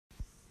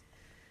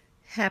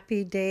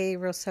Happy day,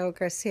 Rosario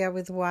Garcia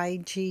with Why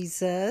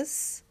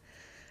Jesus.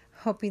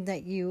 Hoping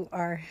that you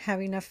are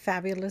having a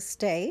fabulous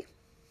day,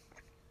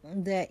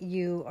 that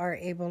you are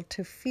able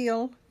to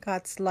feel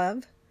God's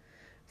love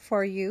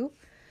for you.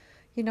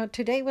 You know,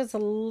 today was a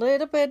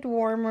little bit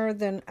warmer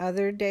than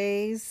other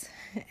days,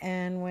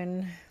 and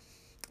when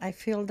I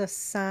feel the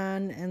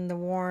sun and the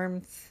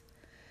warmth,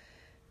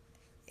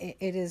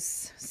 it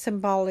is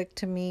symbolic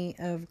to me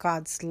of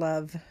God's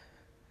love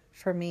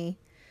for me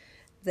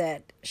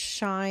that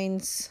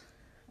shines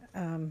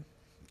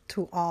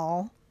to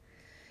all.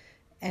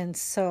 And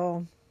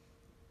so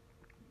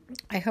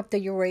I hope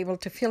that you were able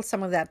to feel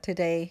some of that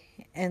today.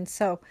 And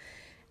so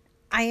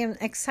I am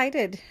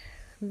excited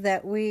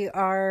that we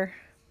are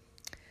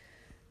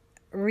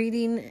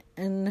reading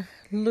in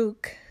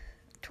Luke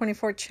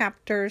 24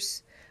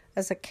 chapters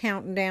as a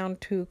countdown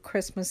to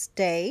Christmas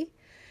Day,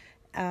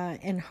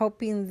 and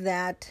hoping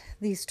that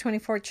these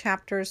 24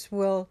 chapters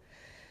will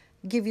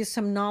give you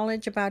some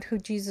knowledge about who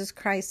Jesus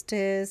Christ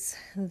is,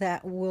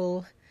 that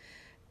will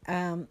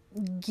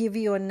give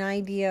you an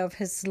idea of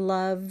his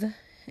love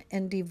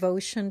and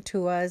devotion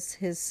to us,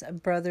 his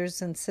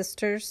brothers and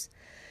sisters,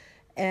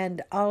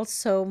 and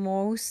also,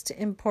 most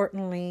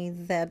importantly,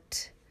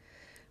 that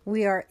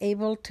we are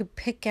able to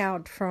pick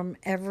out from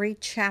every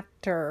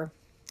chapter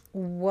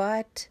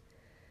what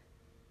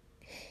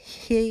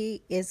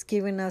he is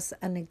giving us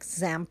an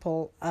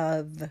example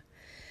of.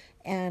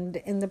 And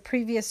in the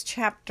previous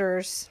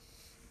chapters,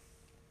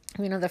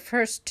 you know, the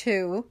first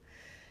two,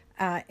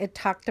 it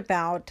talked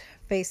about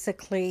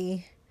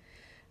basically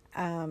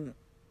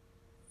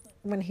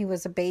when he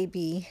was a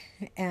baby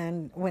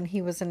and when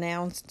he was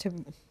announced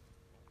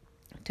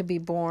to be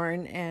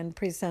born and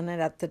presented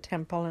at the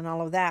temple and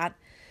all of that.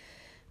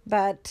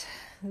 But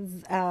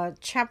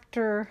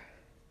chapter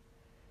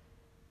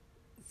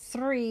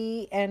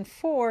 3 and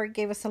 4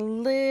 gave us a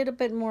little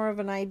bit more of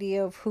an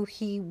idea of who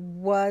he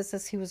was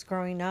as he was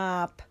growing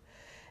up.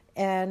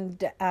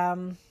 And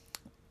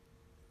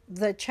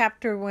the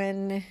chapter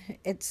when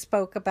it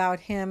spoke about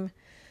him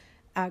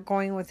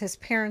going with his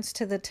parents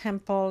to the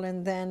temple,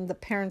 and then the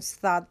parents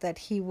thought that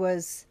he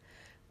was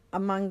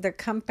among their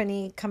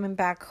company coming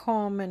back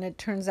home, and it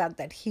turns out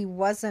that he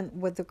wasn't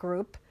with the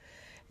group.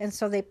 And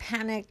so they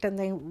panicked and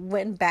they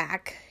went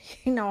back.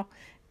 You know,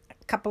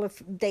 a couple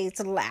of days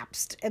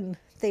elapsed and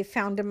they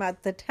found him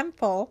at the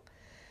temple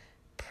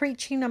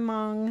preaching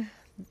among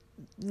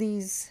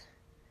these,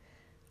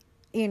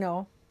 you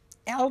know,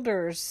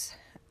 elders.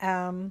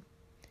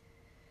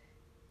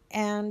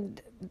 And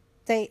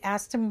they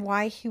asked him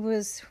why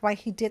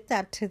he did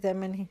that to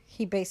them. And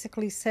he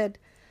basically said,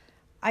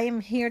 I am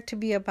here to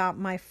be about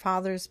my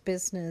Father's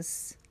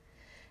business.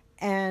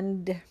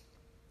 And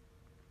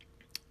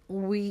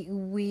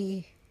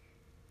we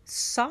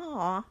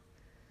saw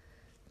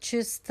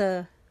just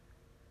the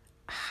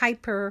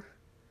hyper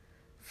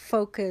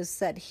focus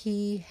that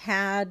he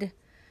had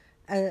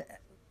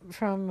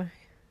from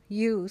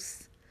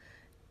youth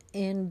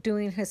in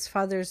doing his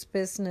Father's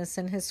business.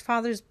 And his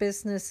Father's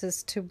business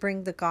is to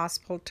bring the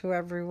gospel to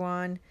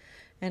everyone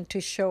and to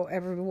show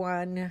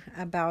everyone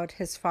about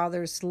his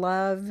Father's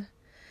love,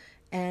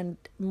 and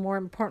more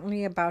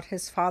importantly about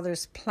his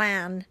Father's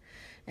plan.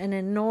 And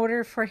in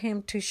order for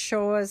him to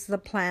show us the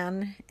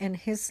plan and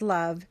his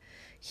love,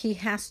 he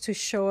has to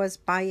show us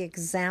by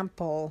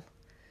example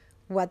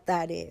what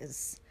that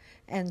is.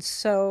 And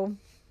so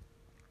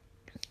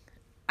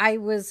I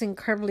was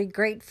incredibly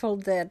grateful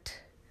that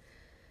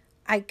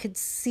I could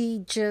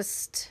see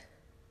just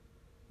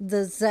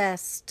the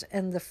zest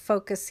and the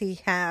focus he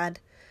had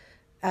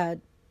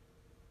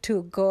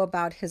to go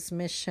about his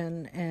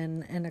mission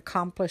and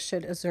accomplish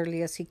it as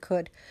early as he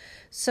could.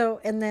 So,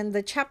 and then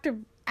the chapter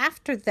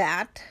after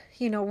that,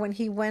 you know, when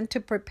he went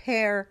to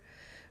prepare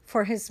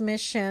for his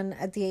mission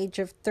at the age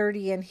of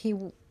 30, and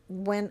he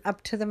went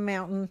up to the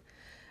mountain,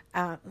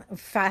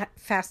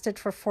 fasted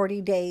for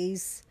 40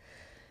 days.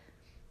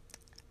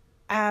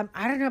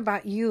 I don't know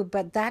about you,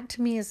 but that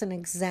to me is an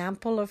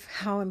example of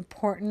how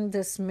important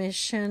this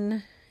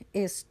mission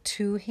is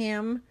to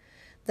him,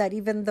 that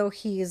even though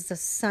he is the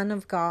Son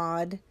of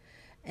God,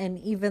 and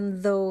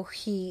even though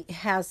he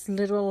has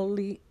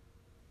literally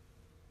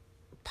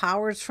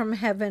powers from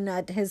heaven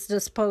at his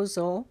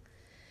disposal,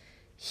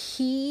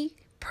 he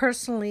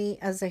personally,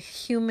 as a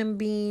human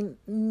being,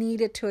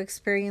 needed to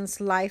experience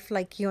life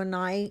like you and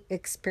I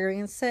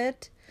experience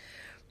it.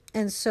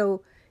 And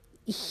so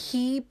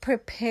he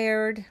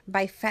prepared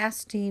by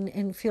fasting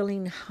and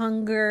feeling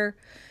hunger,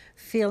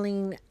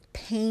 feeling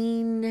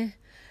pain.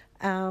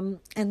 And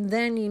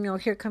then, you know,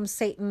 here comes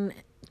Satan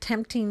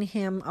tempting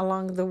him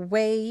along the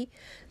way.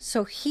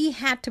 So he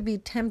had to be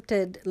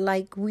tempted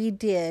like we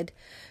did.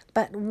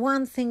 But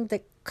one thing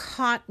that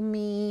caught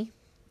me,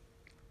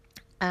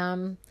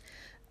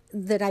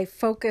 that I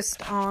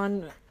focused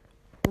on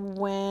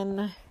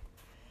when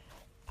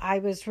I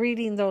was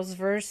reading those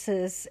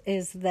verses,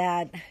 is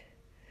that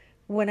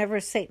whenever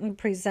Satan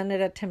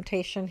presented a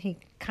temptation, he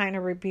kind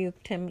of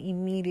rebuked him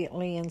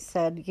immediately and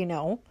said, you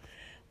know,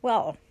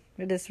 well,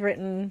 it is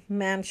written,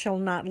 man shall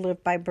not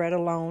live by bread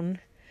alone.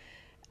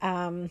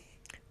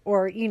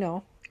 or,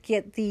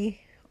 get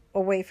thee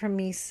away from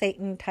me,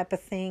 Satan type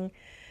of thing.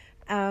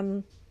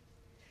 And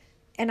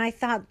I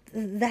thought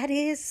that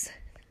is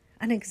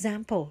an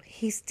example.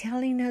 He's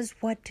telling us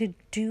what to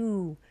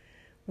do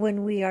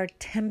when we are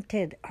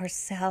tempted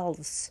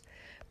ourselves.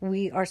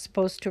 We are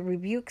supposed to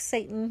rebuke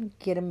Satan,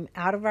 get him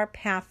out of our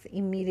path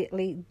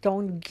immediately.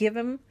 Don't give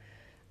him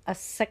a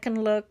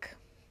second look,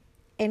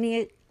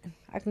 any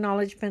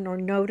acknowledgement or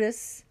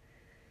notice,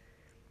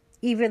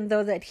 even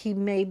though that he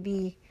may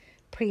be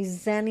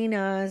presenting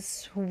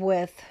us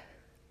with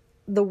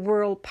the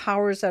world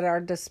powers at our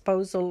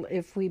disposal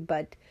if we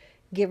but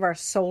give our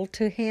soul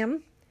to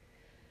him.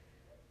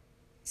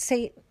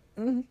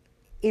 Satan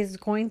is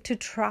going to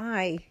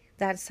try.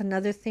 That's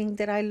another thing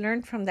that I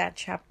learned from that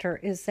chapter,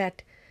 is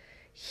that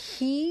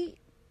he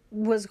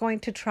was going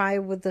to try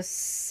with the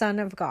Son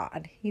of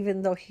God,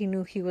 even though he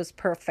knew he was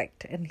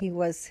perfect and he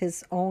was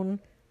his own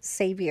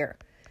Savior.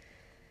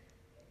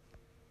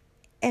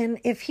 And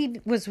if he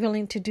was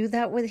willing to do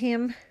that with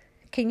him,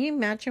 can you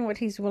imagine what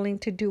he's willing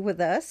to do with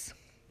us?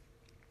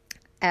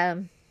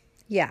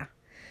 Yeah.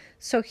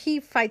 So he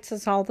fights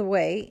us all the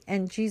way,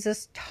 and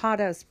Jesus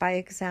taught us by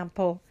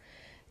example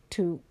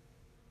to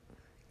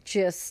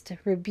just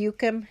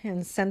rebuke him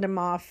and send him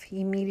off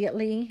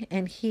immediately,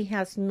 and he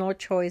has no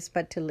choice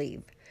but to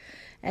leave.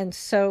 And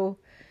so,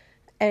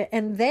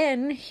 and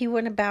then he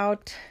went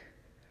about,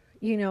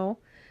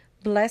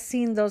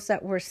 blessing those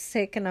that were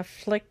sick and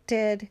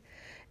afflicted,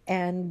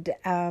 and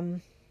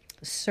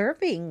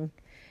serving.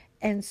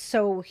 And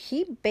so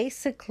he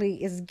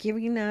basically is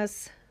giving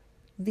us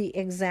the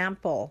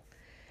example.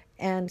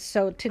 And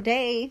so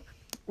today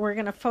we're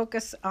going to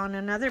focus on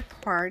another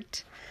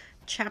part,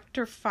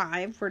 chapter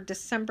 5. We're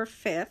December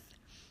 5th.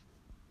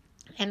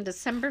 And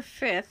December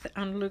 5th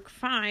on Luke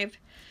 5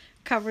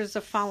 covers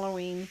the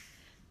following.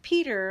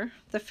 Peter,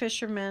 the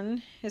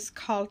fisherman, is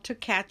called to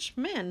catch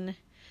men.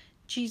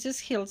 Jesus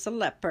heals a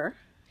leper.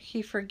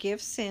 He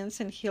forgives sins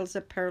and heals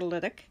a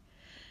paralytic.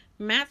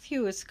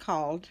 Matthew is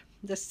called.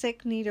 The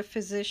sick need a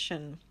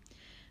physician.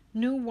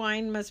 New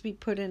wine must be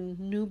put in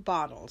new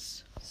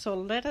bottles. So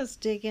let us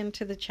dig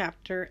into the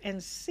chapter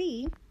and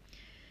see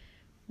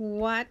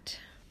what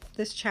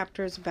this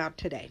chapter is about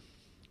today.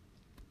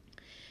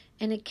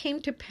 And it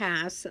came to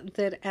pass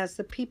that as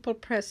the people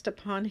pressed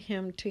upon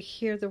him to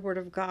hear the word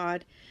of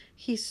God,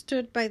 he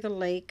stood by the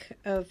lake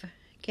of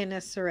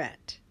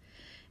Gennesaret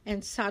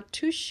and saw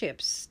two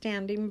ships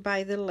standing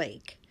by the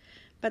lake.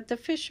 But the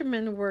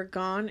fishermen were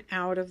gone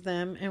out of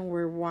them and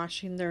were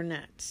washing their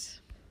nets.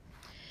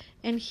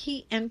 And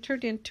he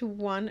entered into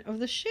one of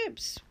the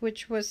ships,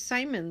 which was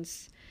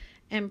Simon's,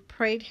 and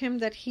prayed him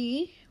that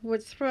he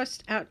would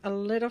thrust out a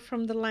little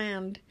from the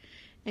land.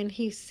 And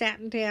he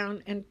sat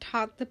down and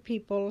taught the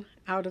people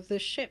out of the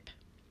ship.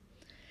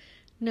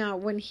 Now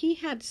when he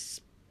had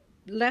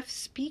left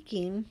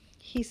speaking,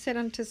 he said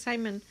unto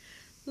Simon,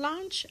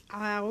 Launch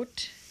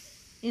out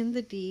in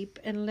the deep,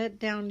 and let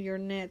down your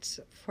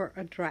nets for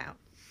a draught.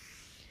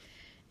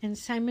 And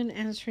Simon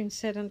answering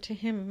said unto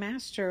him,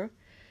 Master,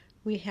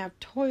 we have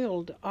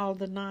toiled all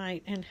the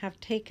night, and have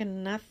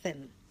taken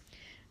nothing.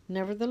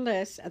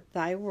 Nevertheless, at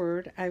thy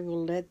word I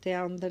will let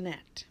down the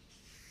net.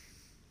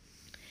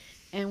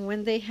 And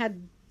when they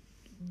had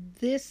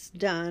this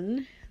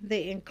done,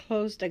 they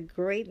enclosed a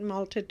great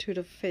multitude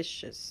of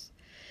fishes,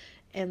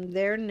 and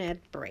their net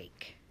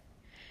brake.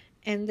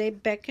 And they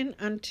beckoned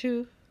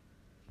unto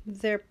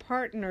their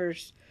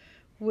partners,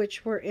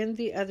 which were in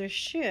the other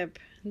ship,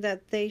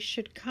 that they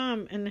should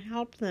come and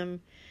help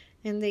them.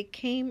 And they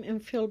came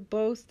and filled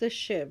both the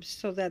ships,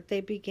 so that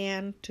they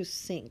began to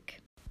sink.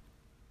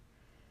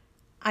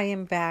 I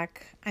am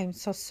back. I'm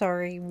so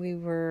sorry. We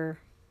were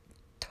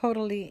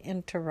totally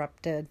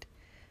interrupted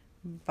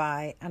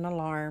by an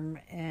alarm,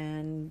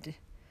 and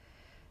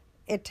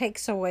it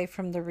takes away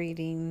from the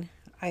reading.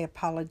 I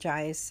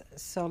apologize.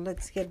 So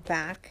let's get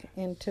back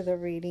into the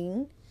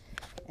reading.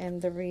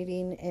 And the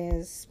reading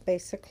is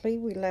basically,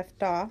 we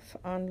left off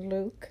on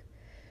Luke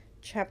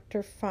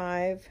chapter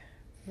 5,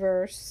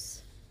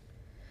 verse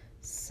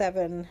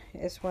 7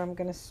 is where I'm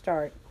going to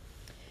start.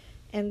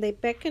 And they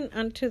beckoned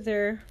unto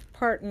their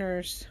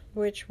partners,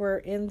 which were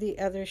in the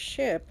other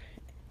ship,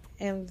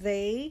 and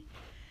they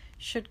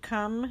should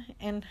come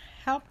and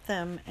help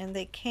them. And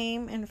they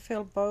came and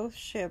filled both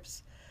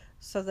ships,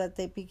 so that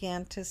they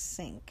began to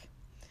sink.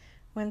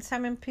 When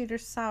Simon Peter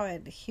saw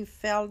it, he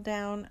fell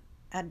down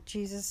at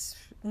Jesus'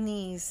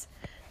 knees,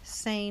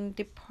 saying,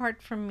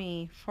 Depart from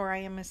me, for I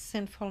am a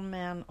sinful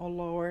man, O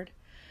Lord.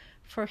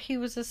 For he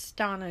was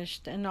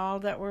astonished, and all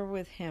that were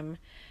with him,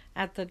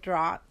 at the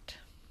draught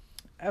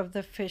of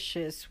the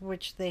fishes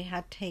which they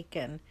had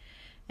taken.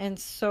 And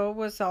so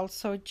was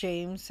also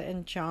James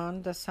and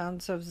John, the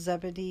sons of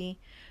Zebedee,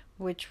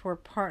 which were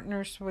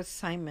partners with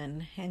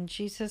Simon. And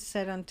Jesus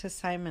said unto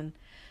Simon,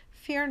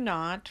 Fear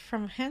not,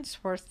 from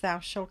henceforth thou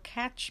shalt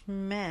catch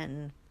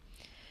men.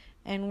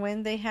 And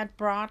when they had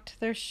brought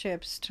their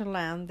ships to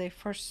land, they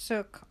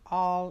forsook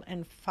all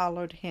and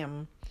followed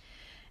him.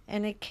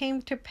 And it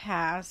came to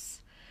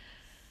pass,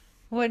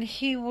 When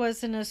he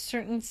was in a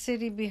certain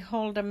city,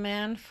 behold, a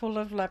man full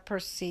of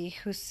leprosy,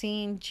 who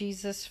seeing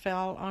Jesus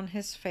fell on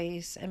his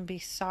face and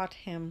besought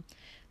him,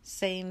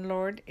 saying,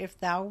 Lord, if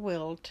thou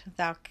wilt,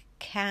 thou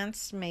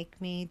canst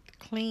make me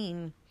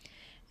clean.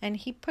 And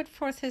he put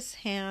forth his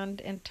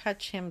hand and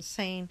touched him,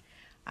 saying,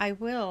 I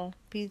will,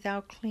 be thou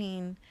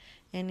clean.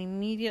 And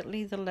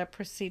immediately the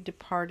leprosy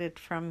departed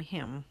from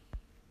him.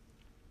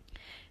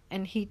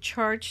 And he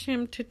charged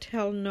him to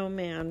tell no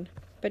man,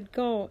 but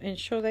go and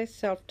show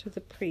thyself to the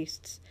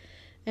priests,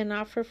 and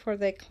offer for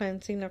thy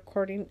cleansing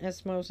according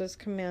as Moses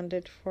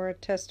commanded, for a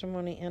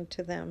testimony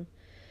unto them.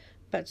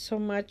 But so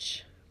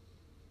much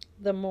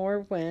the more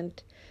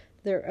went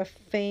there a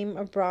fame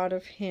abroad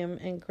of him,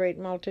 and great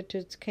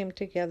multitudes came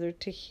together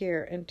to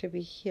hear and to be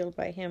healed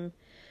by him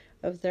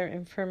of their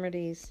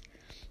infirmities.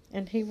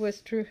 And he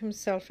withdrew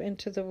himself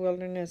into the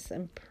wilderness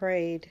and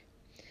prayed.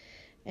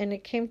 And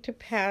it came to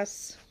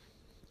pass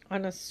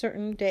on a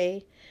certain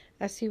day,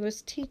 as he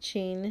was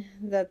teaching,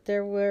 that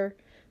there were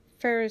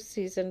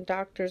Pharisees and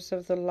doctors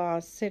of the law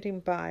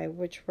sitting by,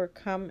 which were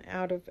come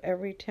out of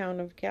every town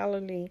of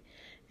Galilee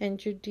and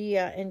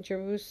Judea and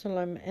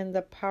Jerusalem, and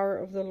the power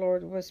of the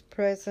Lord was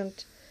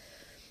present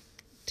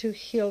to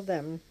heal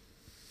them.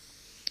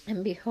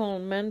 And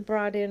behold, men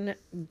brought in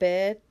a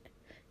bed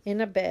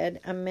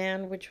a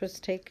man which was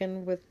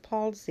taken with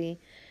palsy,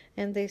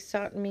 and they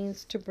sought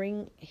means to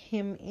bring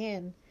him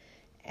in,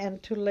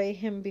 and to lay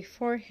him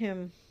before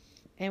him.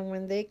 And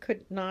when they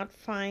could not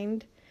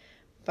find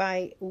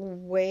by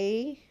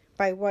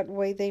what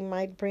way they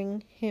might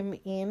bring him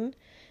in,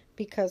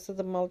 because of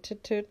the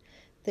multitude,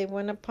 they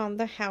went upon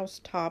the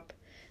housetop,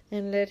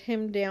 and let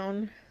him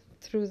down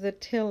through the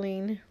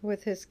tilling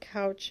with his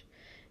couch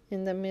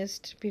in the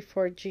midst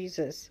before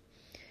Jesus.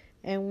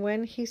 And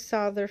when he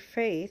saw their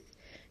faith,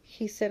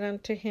 he said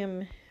unto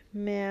him,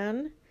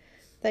 Man,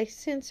 thy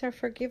sins are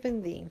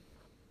forgiven thee.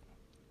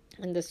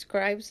 And the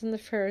scribes and the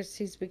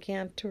Pharisees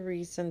began to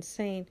reason,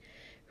 saying,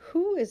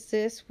 Who is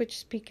this which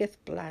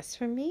speaketh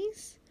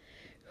blasphemies?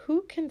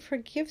 Who can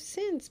forgive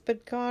sins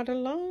but God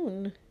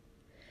alone?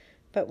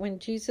 But when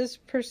Jesus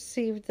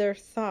perceived their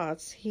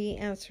thoughts, he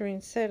answering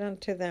said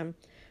unto them,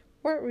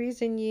 What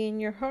reason ye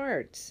in your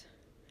hearts?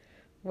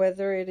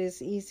 Whether it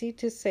is easy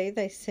to say,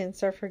 Thy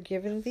sins are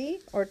forgiven thee,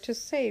 or to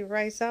say,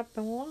 Rise up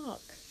and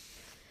walk.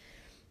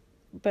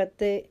 But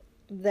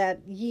that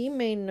ye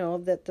may know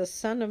that the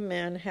Son of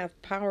Man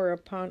hath power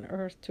upon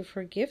earth to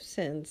forgive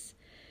sins,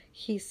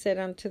 he said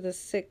unto the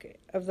sick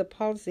of the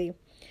palsy,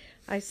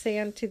 I say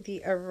unto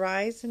thee,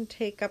 Arise and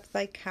take up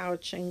thy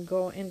couch, and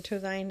go into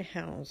thine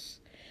house.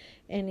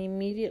 And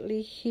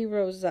immediately he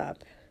rose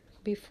up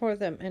before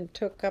them, and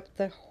took up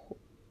the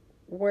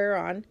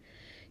whereon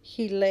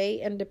he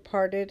lay, and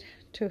departed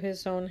to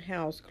his own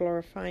house,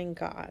 glorifying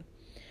God.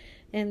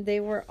 And they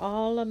were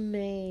all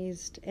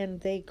amazed,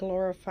 and they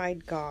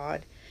glorified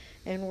God,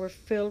 and were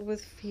filled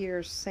with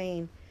fear,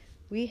 saying,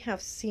 We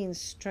have seen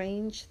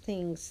strange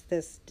things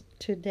this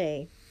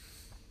today.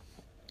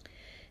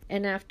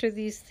 And after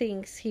these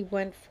things he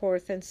went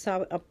forth and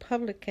saw a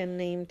publican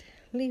named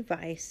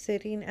Levi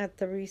sitting at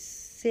the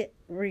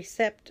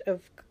receipt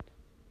of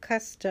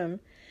custom,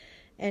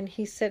 and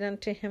he said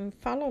unto him,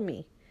 Follow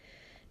me.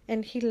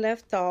 And he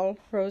left all,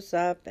 rose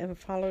up, and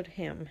followed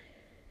him.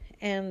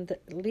 And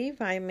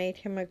Levi made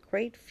him a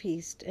great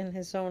feast in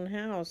his own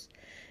house,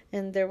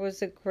 and there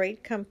was a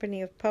great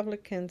company of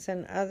publicans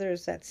and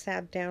others that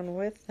sat down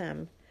with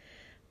them.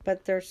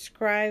 But their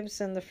scribes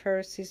and the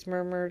Pharisees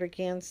murmured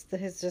against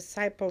his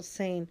disciples,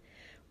 saying,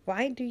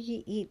 Why do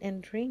ye eat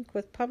and drink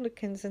with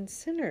publicans and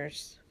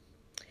sinners?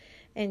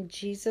 And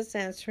Jesus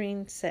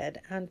answering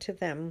said unto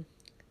them,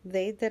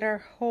 They that are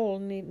whole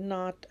need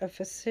not a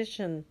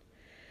physician,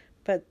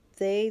 but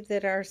they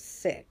that are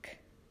sick.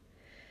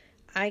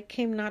 I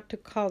came not to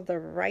call the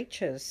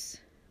righteous,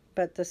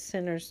 but the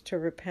sinners to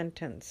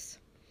repentance.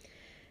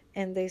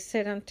 And they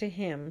said unto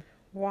him,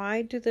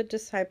 Why do the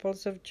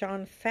disciples of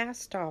John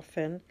fast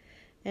often,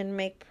 and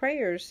make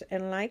prayers,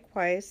 and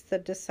likewise the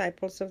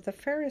disciples of the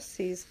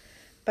Pharisees,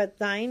 but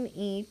thine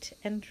eat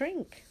and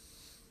drink?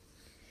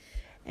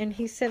 And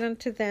he said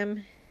unto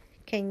them,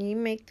 Can ye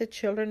make the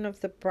children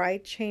of the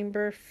bride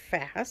chamber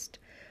fast,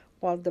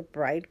 while the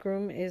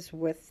bridegroom is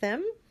with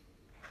them?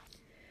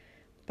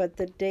 But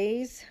the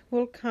days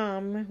will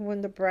come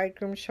when the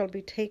bridegroom shall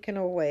be taken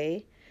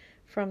away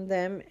from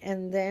them,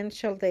 and then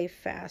shall they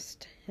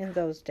fast in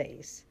those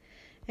days.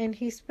 And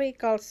he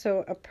spake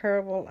also a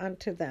parable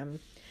unto them.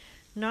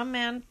 No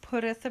man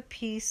putteth a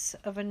piece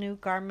of a new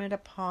garment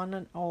upon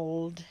an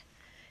old.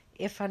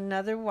 If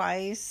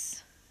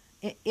otherwise,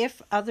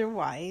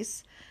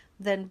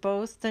 then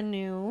both the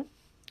new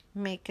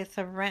maketh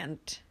a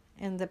rent,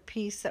 and the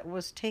piece that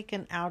was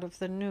taken out of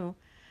the new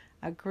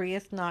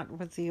agreeth not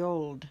with the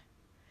old.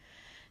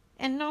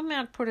 And no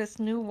man putteth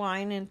new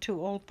wine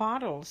into old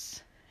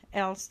bottles,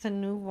 else the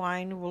new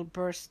wine will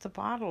burst the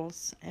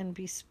bottles, and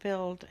be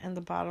spilled, and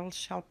the bottles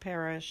shall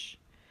perish.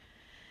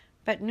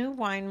 But new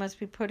wine must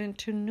be put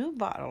into new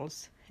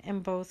bottles,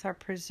 and both are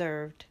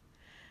preserved.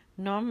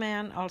 No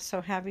man also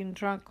having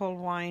drunk old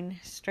wine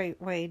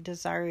straightway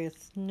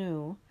desireth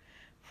new,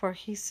 for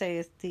he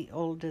saith the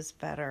old is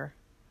better.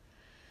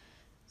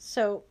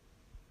 So,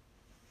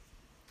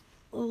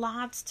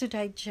 lots to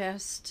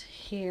digest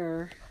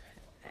here.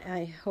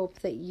 I hope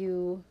that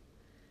you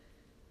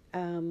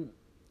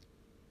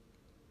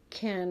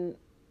can,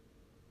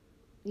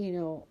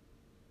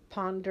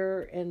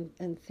 ponder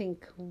and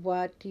think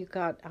what you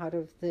got out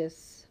of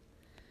this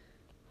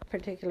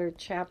particular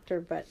chapter.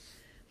 But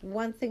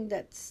one thing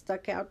that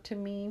stuck out to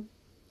me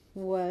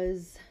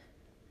was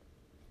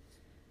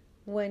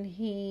when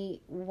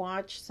he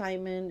watched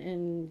Simon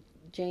and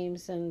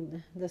James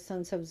and the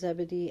sons of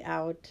Zebedee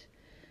out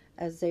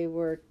as they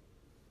were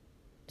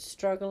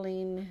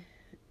struggling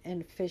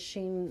and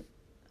fishing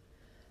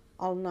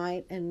all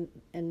night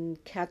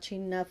and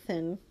catching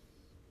nothing.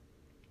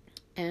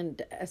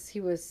 And as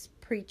he was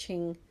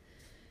preaching,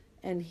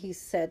 and he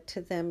said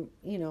to them,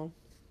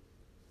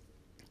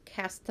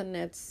 cast the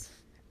nets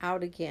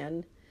out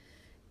again.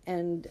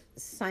 And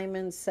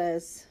Simon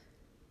says,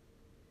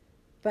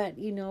 but,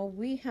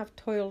 we have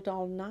toiled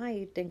all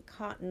night and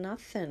caught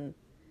nothing.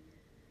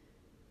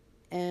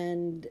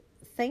 And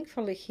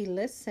thankfully he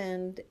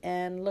listened,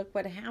 and look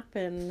what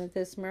happened.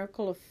 This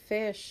miracle of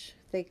fish,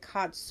 they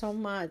caught so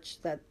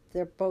much that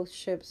their both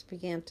ships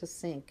began to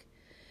sink.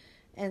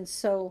 And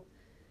so,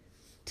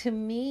 to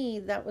me,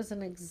 that was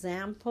an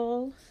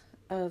example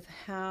of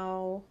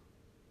how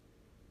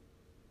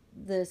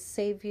the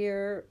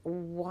Savior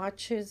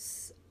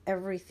watches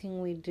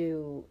everything we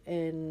do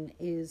and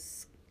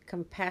is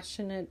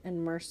compassionate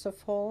and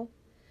merciful.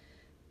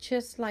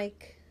 Just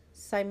like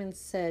Simon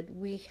said,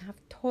 we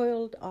have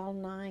toiled all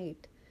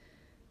night.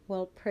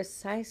 Well,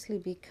 precisely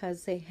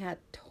because they had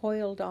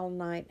toiled all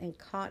night and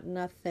caught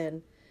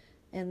nothing,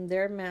 and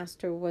their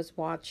master was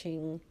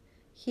watching,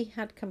 he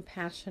had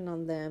compassion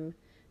on them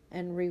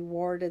and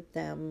rewarded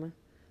them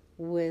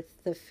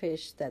with the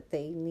fish that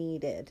they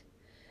needed.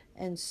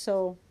 And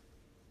so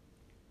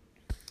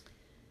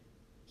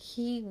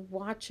he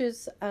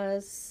watches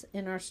us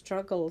in our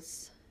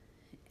struggles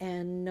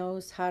and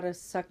knows how to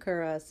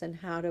succor us and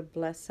how to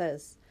bless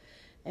us.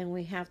 And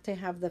we have to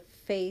have the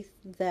faith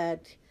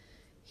that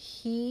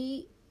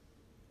he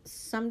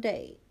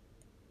someday,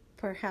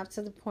 perhaps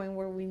at the point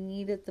where we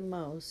need it the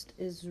most,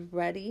 is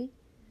ready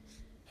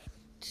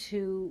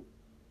to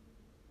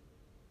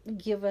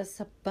give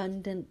us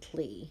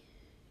abundantly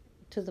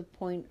to the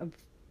point of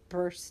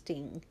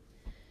bursting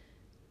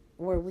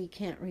where we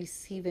can't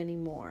receive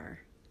anymore.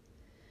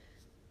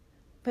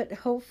 But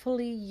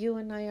hopefully you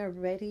and I are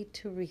ready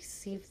to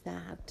receive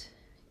that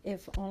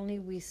if only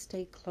we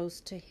stay close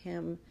to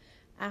him.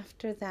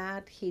 After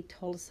that, he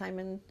told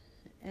Simon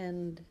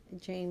and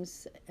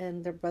James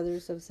and their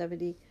brothers of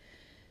Zebedee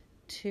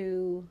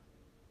to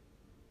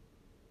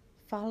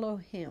follow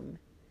him.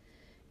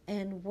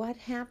 And what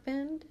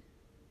happened?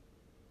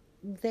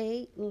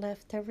 They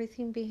left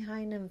everything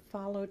behind and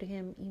followed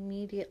him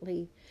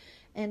immediately.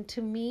 And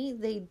to me,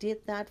 they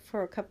did that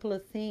for a couple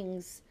of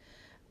things.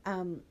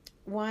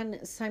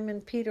 One,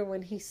 Simon Peter,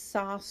 when he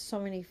saw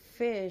so many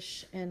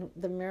fish and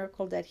the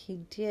miracle that he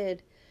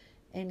did,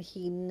 and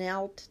he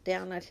knelt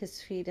down at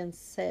his feet and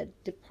said,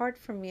 "Depart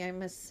from me,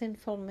 I'm a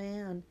sinful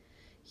man."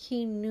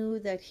 He knew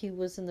that he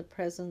was in the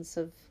presence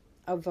of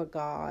a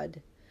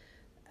God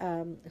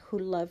who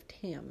loved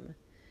him.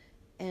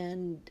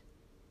 And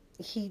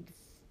he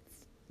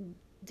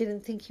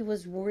didn't think he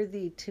was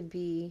worthy to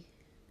be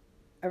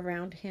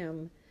around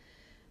him.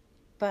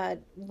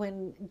 But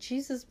when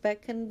Jesus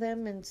beckoned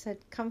them and said,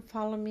 "Come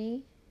follow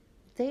me,"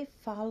 they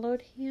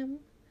followed him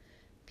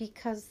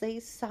because they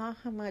saw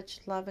how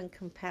much love and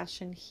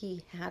compassion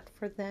he had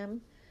for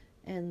them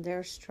and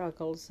their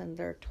struggles and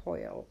their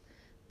toil,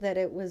 that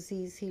it was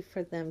easy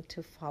for them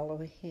to follow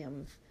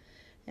him.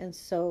 And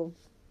so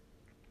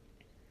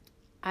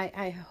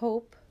I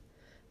hope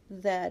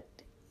that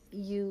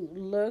you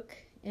look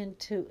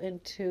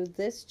into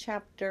this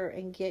chapter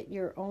and get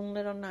your own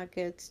little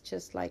nuggets,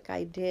 just like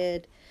I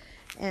did.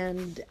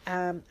 And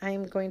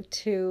I'm going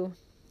to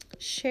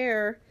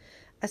share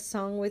a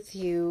song with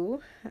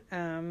you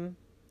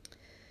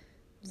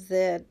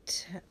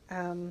that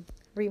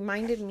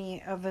reminded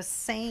me of a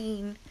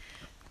saying.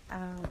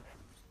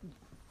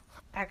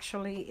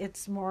 Actually,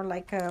 it's more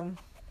like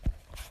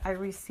I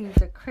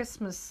received a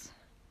Christmas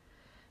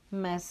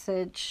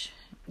message.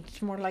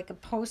 It's more like a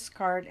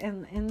postcard,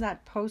 and in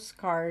that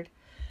postcard,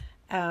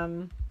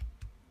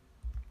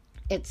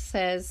 it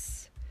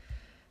says,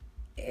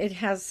 it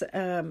has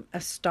a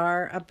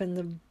star up in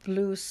the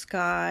blue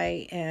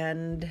sky,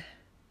 and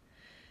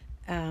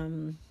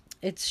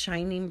it's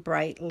shining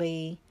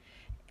brightly,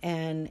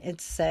 and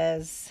it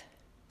says,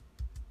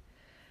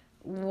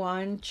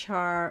 one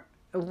star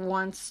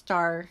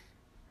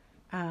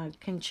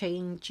can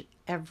change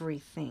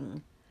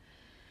everything.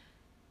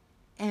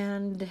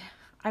 And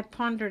I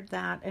pondered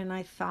that, and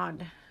I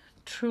thought,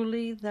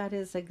 truly, that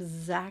is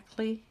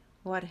exactly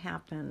what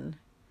happened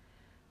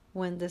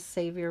when the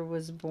Savior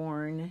was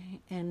born.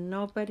 And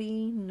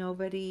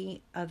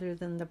nobody other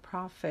than the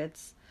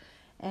prophets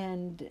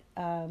and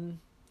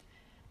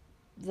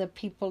the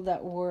people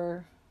that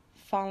were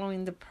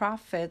following the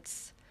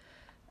prophets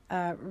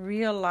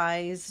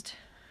realized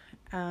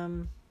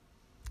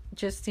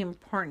just the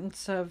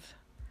importance of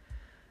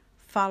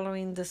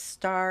following the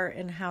star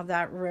and how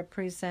that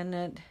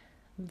represented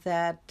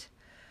that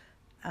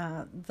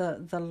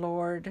the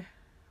Lord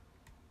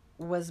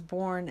was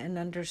born, and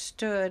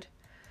understood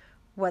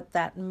what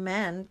that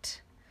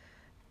meant.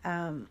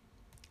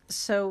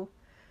 So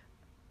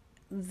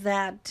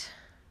that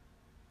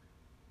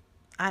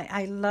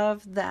I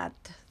love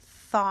that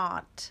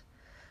thought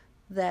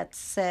that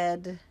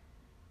said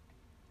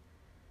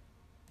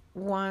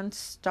one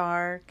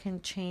star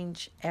can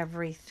change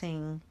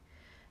everything.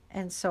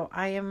 And so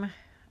I am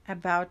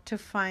about to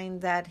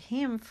find that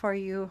hymn for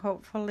you,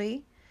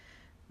 hopefully.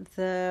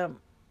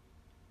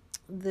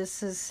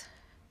 This is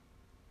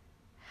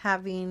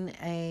having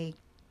a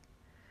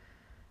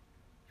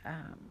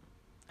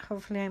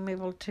hopefully I'm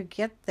able to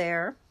get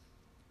there.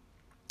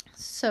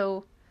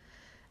 So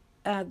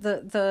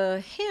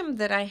the hymn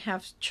that I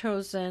have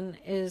chosen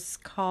is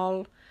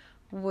called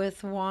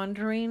With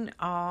Wandering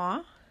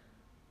Awe,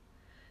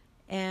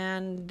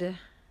 and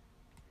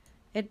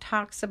it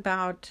talks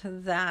about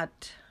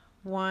that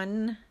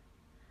one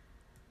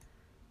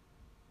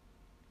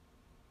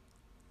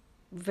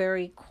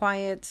very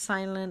quiet,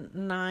 silent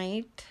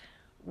night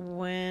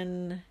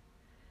when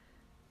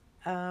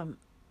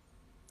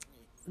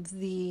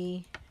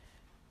the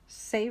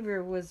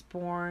Savior was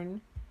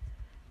born.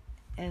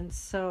 And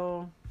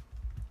so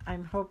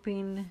I'm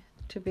hoping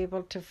to be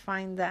able to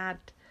find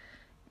that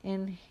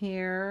in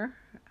here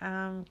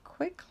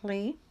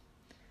quickly,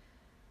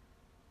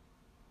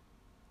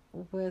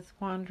 with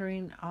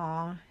Wandering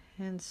Awe.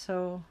 And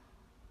so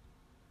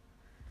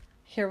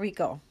here we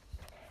go.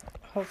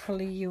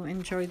 Hopefully you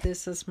enjoyed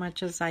this as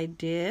much as I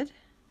did.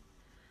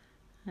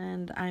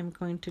 And I'm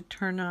going to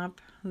turn up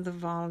the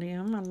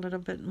volume a little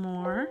bit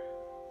more.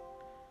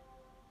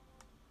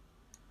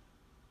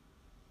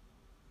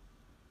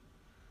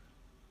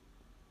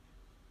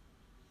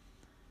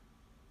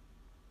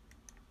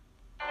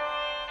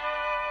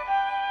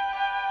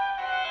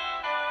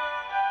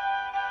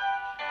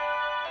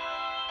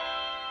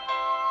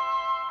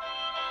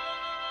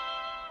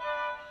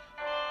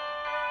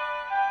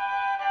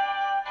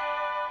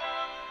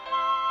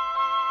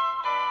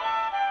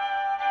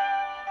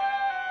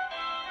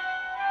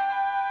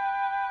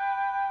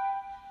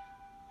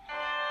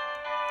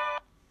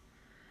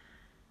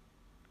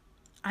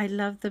 I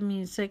love the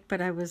music,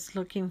 but I was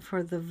looking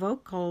for the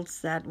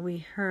vocals that we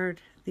heard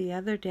the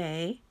other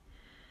day.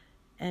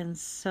 And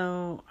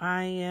so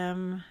I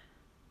am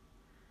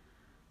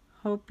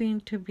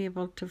hoping to be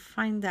able to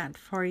find that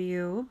for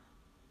you,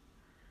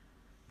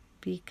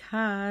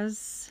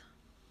 because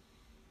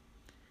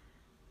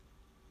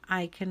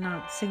I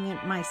cannot sing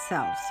it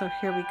myself. So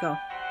here we go.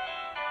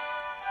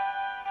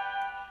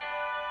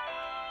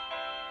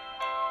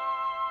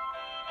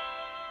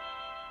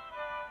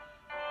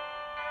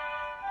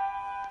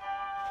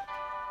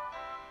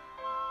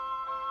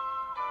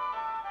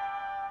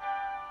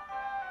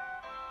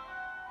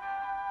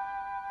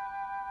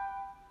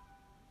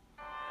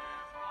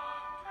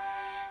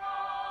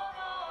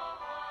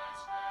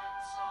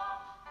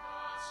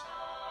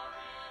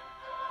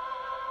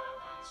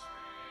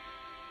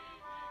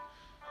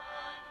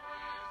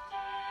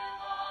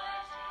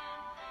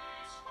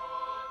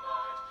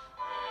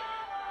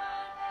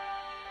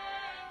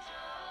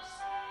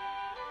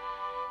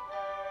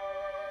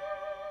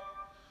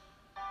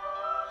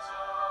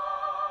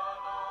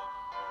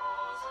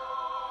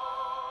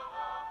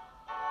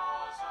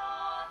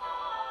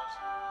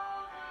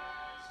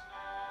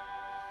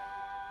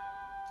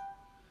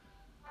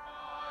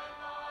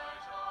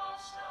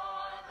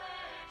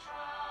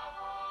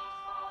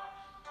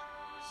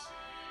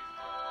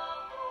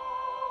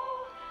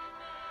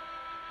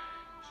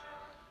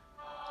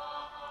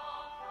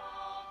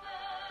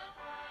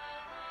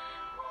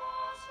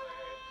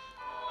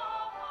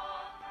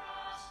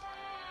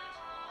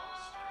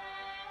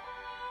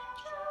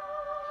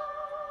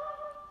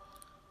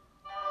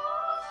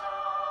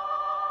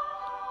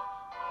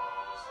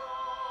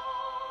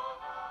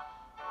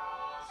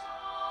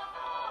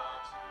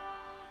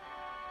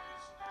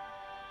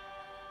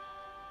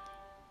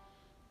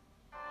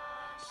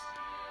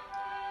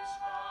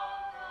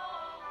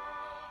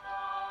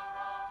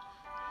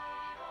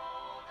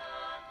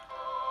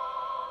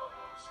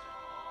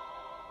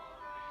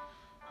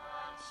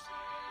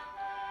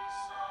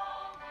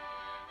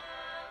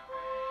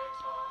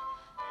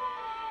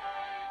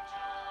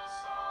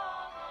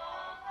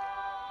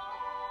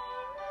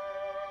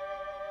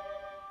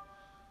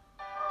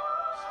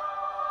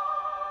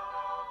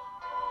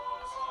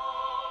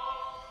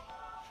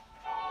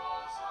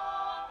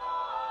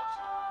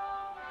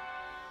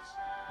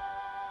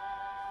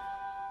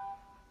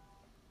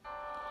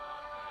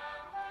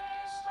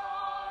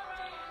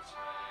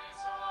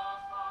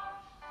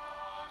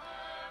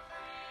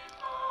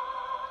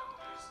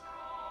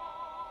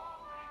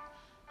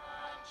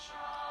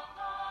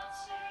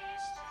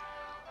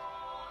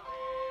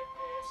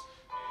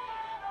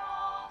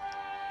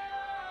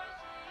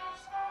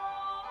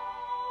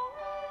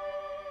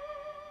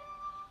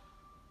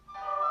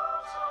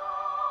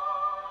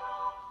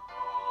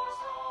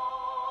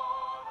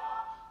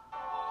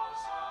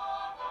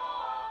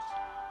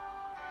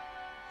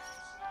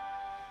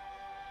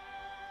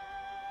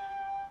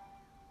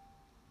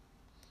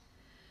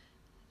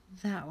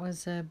 That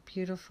was a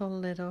beautiful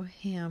little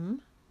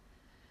hymn,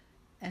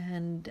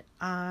 and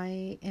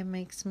it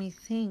makes me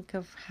think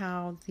of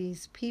how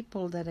these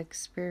people that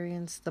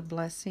experience the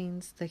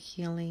blessings, the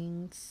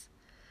healings,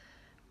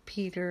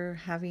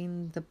 Peter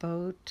having the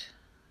boat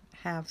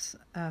have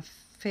a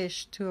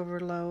fish to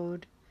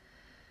overload,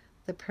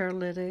 the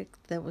paralytic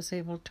that was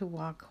able to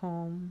walk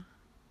home,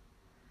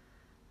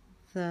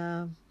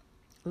 the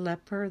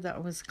leper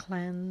that was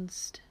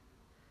cleansed.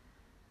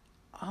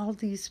 All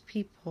these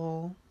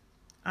people,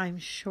 I'm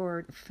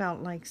sure,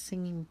 felt like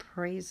singing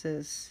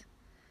praises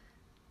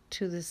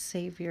to the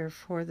Savior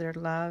for their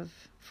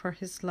love, for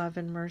his love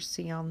and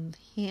mercy on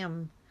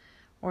him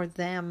or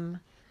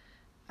them.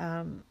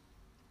 Then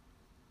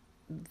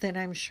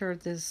I'm sure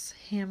this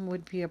hymn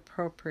would be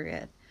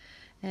appropriate.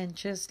 And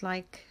just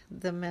like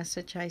the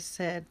message I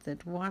said,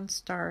 that one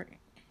star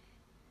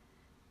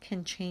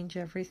can change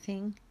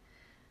everything,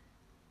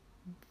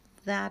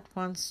 that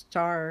one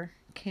star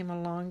came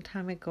a long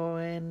time ago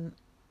and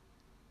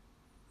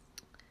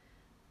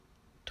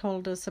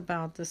told us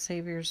about the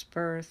Savior's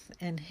birth,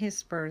 and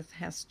his birth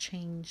has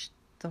changed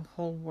the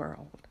whole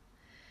world.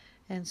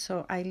 And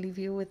so I leave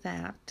you with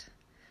that,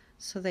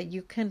 so that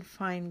you can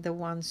find the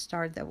one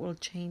star that will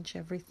change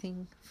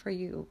everything for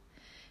you.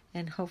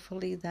 And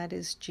hopefully that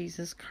is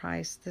Jesus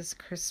Christ this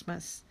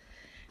Christmas.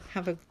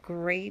 Have a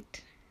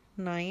great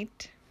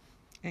night,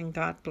 and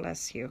God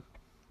bless you.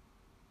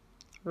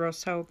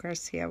 Rosa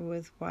Garcia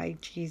with Why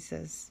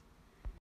Jesus.